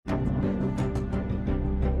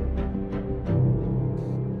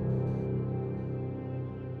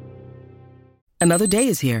Another day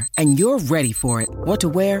is here, and you're ready for it. What to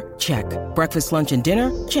wear? Check. Breakfast, lunch, and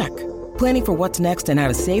dinner? Check. Planning for what's next and how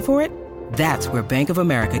to save for it? That's where Bank of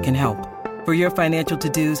America can help. For your financial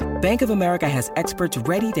to-dos, Bank of America has experts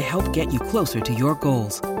ready to help get you closer to your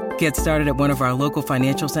goals. Get started at one of our local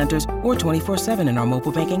financial centers or 24/7 in our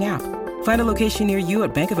mobile banking app. Find a location near you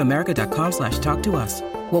at bankofamerica.com/talktous.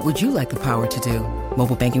 What would you like the power to do?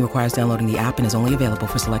 Mobile banking requires downloading the app and is only available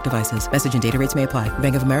for select devices. Message and data rates may apply.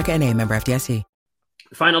 Bank of America N.A., member FDIC.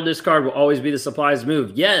 Final discard will always be the supplies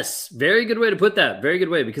move. Yes, very good way to put that. Very good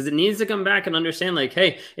way, because it needs to come back and understand like,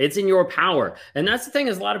 hey, it's in your power. And that's the thing,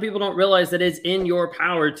 is a lot of people don't realize that it's in your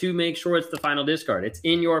power to make sure it's the final discard. It's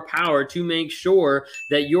in your power to make sure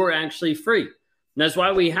that you're actually free. And that's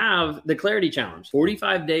why we have the clarity challenge,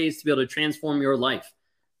 45 days to be able to transform your life.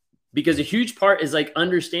 Because a huge part is like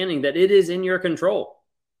understanding that it is in your control.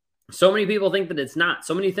 So many people think that it's not.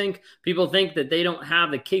 People think that they don't have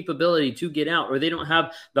the capability to get out, or they don't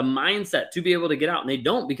have the mindset to be able to get out. And they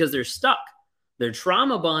don't, because they're stuck. They're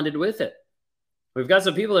trauma bonded with it. We've got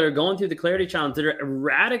some people that are going through the clarity challenge that are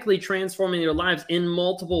radically transforming their lives in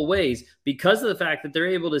multiple ways because of the fact that they're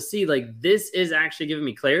able to see, like, this is actually giving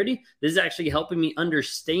me clarity. This is actually helping me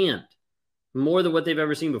understand more than what they've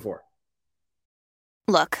ever seen before.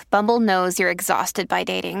 Look, Bumble knows you're exhausted by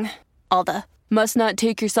dating. All the must not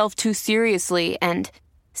take yourself too seriously, and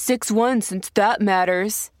 6'1" since that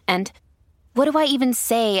matters, and what do I even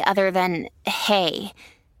say other than, hey?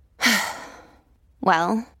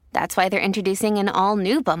 Well, that's why they're introducing an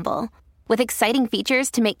all-new Bumble, with exciting features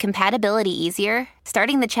to make compatibility easier,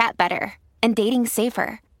 starting the chat better, and dating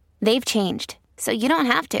safer. They've changed, so you don't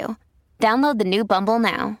have to. Download the new Bumble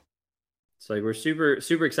now. So we're super,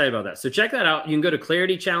 super excited about that. So check that out. You can go to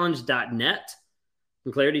claritychallenge.net.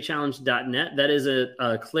 claritychallenge.net. That is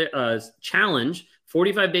a challenge,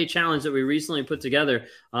 45-day challenge that we recently put together.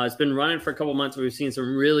 It's been running for a couple months. We've seen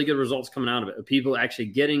some really good results coming out of it, of people actually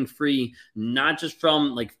getting free, not just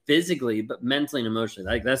from like physically, but mentally and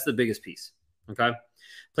emotionally. Like, that's the biggest piece. Okay.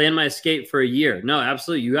 Plan my escape for a year. No,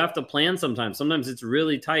 absolutely. You have to plan sometimes. Sometimes it's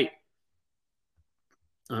really tight.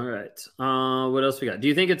 All right. What else we got? Do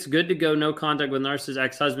you think it's good to go no contact with narcissist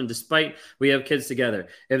ex-husband despite we have kids together?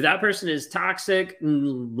 If that person is toxic,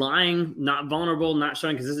 lying, not vulnerable, not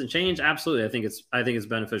showing consistent change, absolutely. I think it's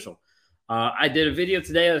beneficial. I did a video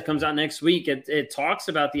today that comes out next week. It talks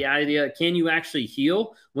about the idea, can you actually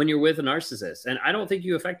heal when you're with a narcissist? And I don't think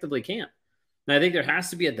you effectively can. And I think there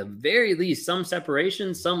has to be, at the very least, some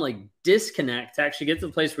separation, some like disconnect to actually get to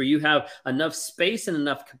the place where you have enough space and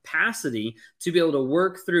enough capacity to be able to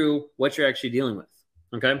work through what you're actually dealing with.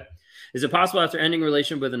 Okay. Is it possible after ending a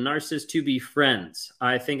relationship with a narcissist to be friends?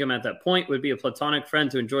 I think I'm at that point. Would be a platonic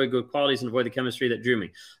friend to enjoy good qualities and avoid the chemistry that drew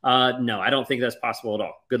me. No, I don't think that's possible at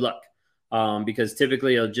all. Good luck. Because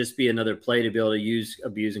typically it'll just be another play to be able to use,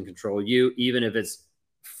 abuse, and control you, even if it's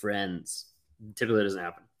friends. Typically it doesn't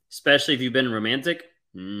happen. Especially if you've been romantic.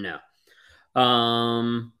 No.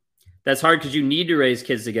 That's hard because you need to raise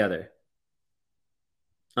kids together.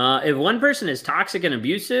 If one person is toxic and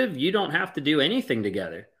abusive, you don't have to do anything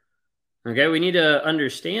together. Okay, we need to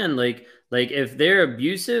understand, like if they're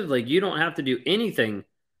abusive, like, you don't have to do anything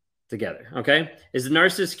together. Okay, is the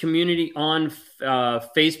narcissist community on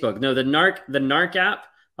Facebook? No, the narc app.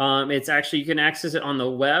 It's actually, you can access it on the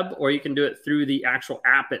web, or you can do it through the actual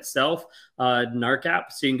app itself, narc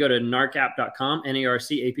app. So you can go to narcapp.com,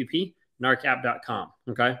 NARCAPP, narcapp.com.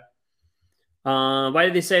 Okay. Why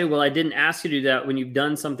did they say, well, I didn't ask you to do that when you've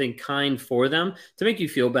done something kind for them? To make you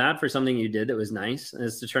feel bad for something you did that was nice,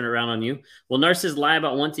 is to turn it around on you. Well, narcissists lie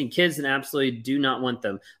about wanting kids and absolutely do not want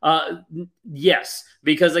them. Yes,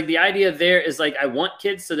 because like the idea there is like, I want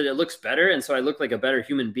kids so that it looks better, and so I look like a better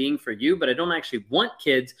human being for you, but I don't actually want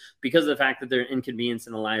kids because of the fact that they're an inconvenience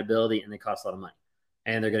and a liability, and they cost a lot of money,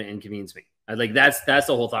 and they're going to inconvenience me. Like that's the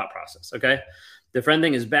whole thought process. Okay, the friend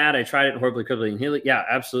thing is bad. I tried it horribly, crippling, and healing. Yeah,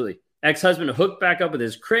 absolutely. Ex-husband hooked back up with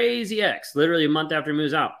his crazy ex literally a month after he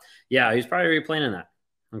moves out. Yeah, he's probably replanning that.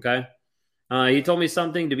 Okay. He told me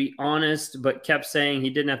something, to be honest, but kept saying he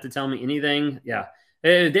didn't have to tell me anything. Yeah.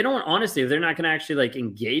 If they don't want honesty, if they're not going to actually like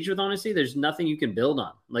engage with honesty, there's nothing you can build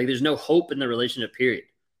on. Like, there's no hope in the relationship, period.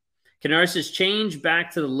 Can narcissists change back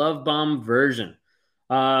to the love bomb version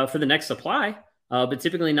for the next supply, but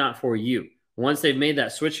typically not for you? Once they've made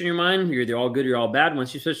that switch in your mind, you're either all good or you're all bad.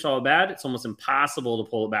 Once you switch to all bad, it's almost impossible to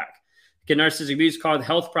pull it back. Can narcissistic abuse cause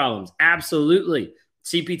health problems? Absolutely.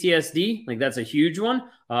 CPTSD, like that's a huge one.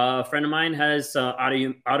 A friend of mine has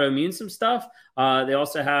autoimmune some stuff. They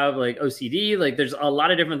also have like OCD. Like there's a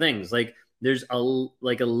lot of different things. Like there's a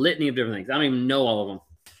litany of different things. I don't even know all of them.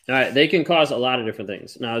 All right, they can cause a lot of different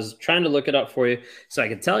things. Now, I was trying to look it up for you so I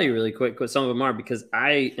can tell you really quick what some of them are, because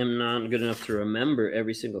I am not good enough to remember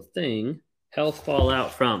every single thing. Health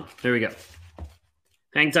fallout from. There we go.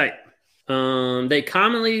 Hang tight. They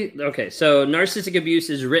commonly, so narcissistic abuse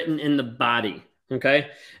is written in the body. Okay.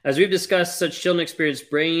 As we've discussed, such children experience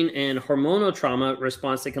brain and hormonal trauma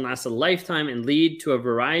response that can last a lifetime and lead to a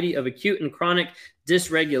variety of acute and chronic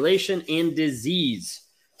dysregulation and disease.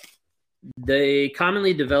 They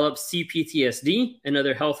commonly develop CPTSD and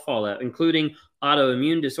other health fallout, including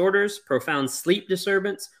autoimmune disorders, profound sleep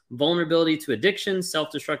disturbance, vulnerability to addiction,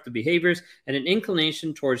 self-destructive behaviors, and an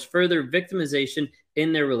inclination towards further victimization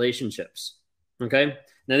in their relationships. Okay.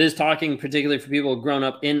 Now, this is talking particularly for people grown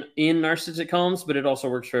up in narcissistic homes, but it also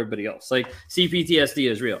works for everybody else. Like CPTSD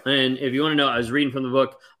is real. And if you want to know, I was reading from the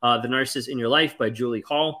book, The Narcissist in Your Life by Julie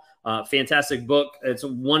Hall. Fantastic book. It's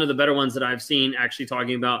one of the better ones that I've seen, actually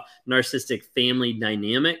talking about narcissistic family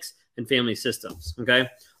dynamics and family systems. Okay.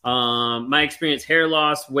 My experience, hair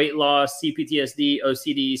loss, weight loss, CPTSD,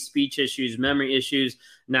 OCD, speech issues, memory issues,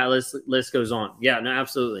 and that list goes on. Yeah, no,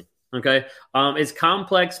 absolutely. Okay. It's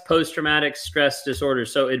complex post-traumatic stress disorder.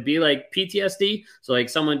 So it'd be like PTSD. So like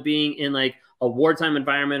someone being in like a wartime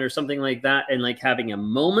environment or something like that and like having a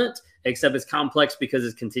moment, except it's complex because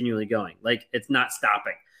it's continually going. Like it's not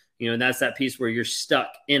stopping. You know, and that's that piece where you're stuck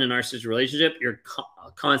in a narcissistic relationship. You're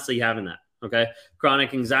constantly having that. Okay.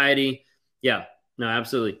 Chronic anxiety. Yeah, no,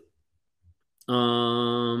 absolutely.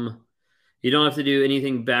 You don't have to do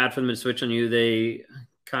anything bad for them to switch on you. They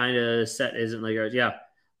kind of set isn't like yours. Yeah.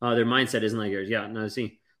 Their mindset isn't like yours. Yeah. No,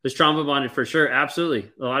 see, there's trauma bonded for sure.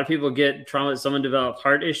 Absolutely. A lot of people get trauma. Someone developed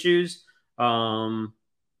heart issues. Yep.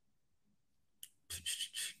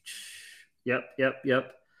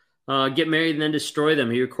 Get married and then destroy them.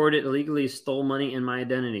 He recorded illegally, stole money and my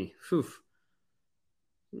identity.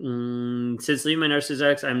 Since leaving my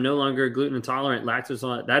narcissistic ex, I'm no longer gluten intolerant, lactose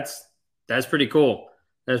intolerant. That's pretty cool.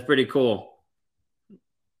 That's pretty cool.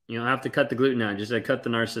 You don't have to cut the gluten out. Just cut the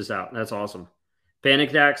narcissist out. That's awesome.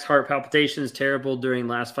 Panic attacks, heart palpitations, terrible during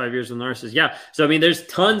the last 5 years with narcissists. Yeah. So, I mean, there's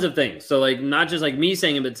tons of things. So, like, not just like me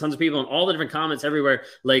saying it, but tons of people in all the different comments everywhere,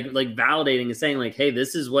 like validating and saying, like, hey,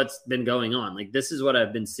 this is what's been going on. Like, this is what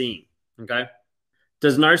I've been seeing. Okay.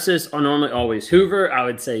 Does narcissists normally always hoover? I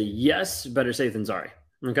would say yes. Better safe than sorry.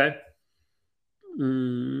 Okay.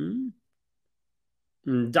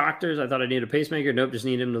 Doctors, I thought I needed a pacemaker. Nope, just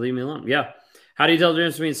need him to leave me alone. Yeah. How do you tell the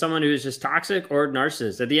difference between someone who is just toxic or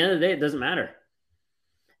narcissist? At the end of the day, it doesn't matter.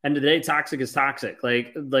 End of the day, toxic is toxic.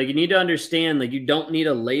 Like you need to understand, like, you don't need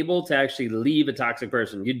a label to actually leave a toxic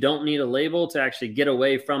person. You don't need a label to actually get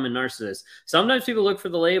away from a narcissist. Sometimes people look for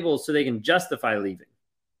the label so they can justify leaving.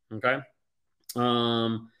 Okay.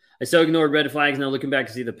 I so ignored red flags. Now looking back,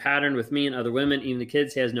 I see the pattern with me and other women, even the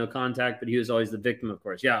kids. He has no contact, but he was always the victim, of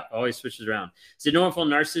course. Yeah, always switches around. Is it normal for a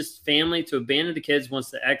narcissist family to abandon the kids once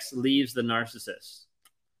the ex leaves the narcissist?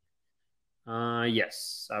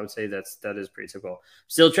 Yes, I would say that is pretty typical.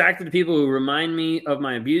 Still attracted to people who remind me of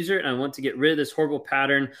my abuser, and I want to get rid of this horrible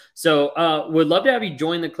pattern. So would love to have you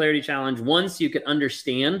join the Clarity Challenge once you can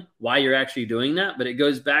understand why you're actually doing that, but it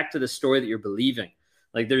goes back to the story that you're believing.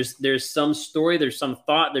 Like there's some story, there's some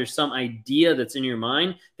thought, there's some idea that's in your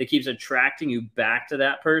mind that keeps attracting you back to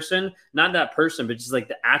that person. Not that person, but just like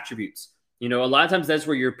the attributes. You know, a lot of times that's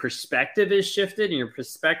where your perspective is shifted and your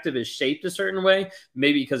perspective is shaped a certain way,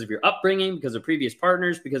 maybe because of your upbringing, because of previous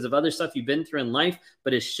partners, because of other stuff you've been through in life,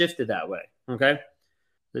 but it's shifted that way. Okay.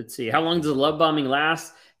 Let's see. How long does love bombing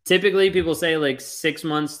last? Typically people say like 6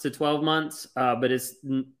 months to 12 months, but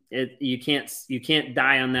you can't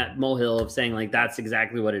die on that molehill of saying like that's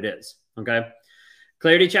exactly what it is. Okay.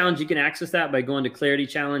 Clarity Challenge, you can access that by going to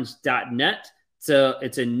claritychallenge.net. So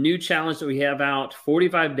it's a new challenge that we have out,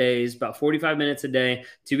 45 days, about 45 minutes a day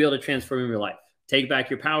to be able to transform your life. Take back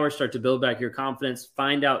your power, start to build back your confidence,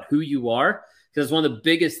 find out who you are. Because one of the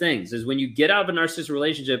biggest things is when you get out of a narcissistic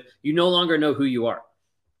relationship, you no longer know who you are.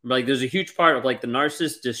 Like there's a huge part of like the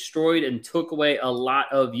narcissist destroyed and took away a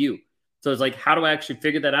lot of you. So it's like, how do I actually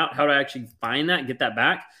figure that out? How do I actually find that, get that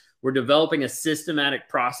back? We're developing a systematic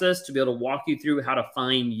process to be able to walk you through how to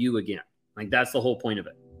find you again. Like that's the whole point of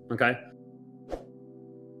it. Okay.